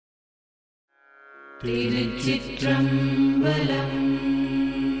திருச்சிற்றம்பலம்.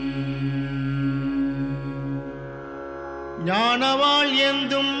 ஞானவாள்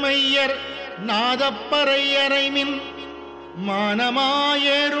ஏந்தும் மையர் நாதப்பறை அறைமின்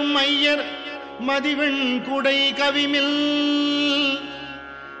மானமாயேறும் மையர் மதிவெண் குடை கவிமில்.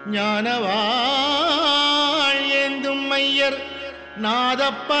 ஞானவாள் ஏந்தும் மையர்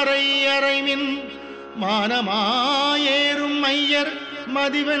நாதப்பறை அறைமின் மானமாயேறும் மையர்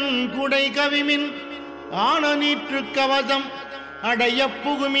மதிவெண் குடை கவிமின். ஆன நீற்று கவசம் அடைய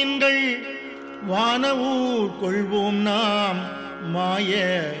புகுமின்கள் வான ஊர் கொள்வோம் நாம்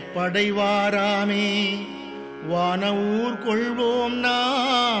மாய படைவாராமே. வான ஊர் கொள்வோம்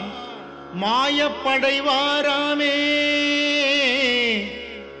நாம் மாய படைவாராமே.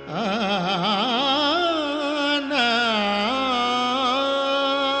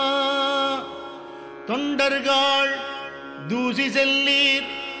 தொண்டர்கள் தூசி செல்லீர்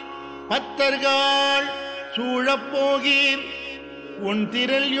பத்தர்கள் சூழப்போகீர் உன்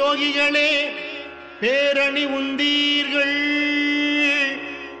திரள் யோகிகளே பேரணி உந்தீர்கள்.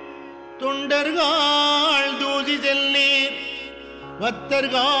 தொண்டர்கள் தூசி செல்லீர்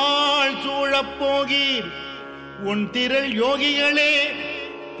பத்தர்கள் சூழப்போகீர் உன் திரள் யோகிகளே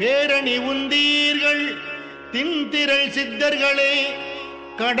பேரணி உந்தீர்கள். தின்திரள் சித்தர்களே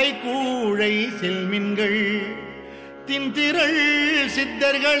கடைக்கூழை செல்மின்கள். தின்திரள்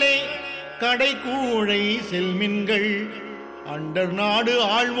சித்தர்களே கடைக்கூழை செல்மின்கள். அண்டர் நாடு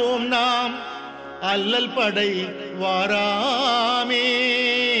ஆழ்வோம் நாம் அல்லல் படை வாராமே.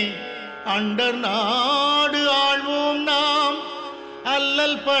 அண்டர் நாடு ஆழ்வோம் நாம்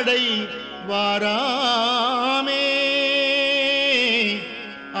அல்லல் படை வாராமே.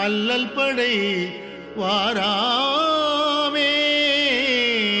 அல்லல் படை வாராமே.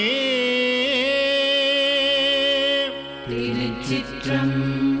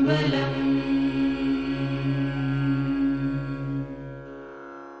 திருச்சிற்றம்பலம்.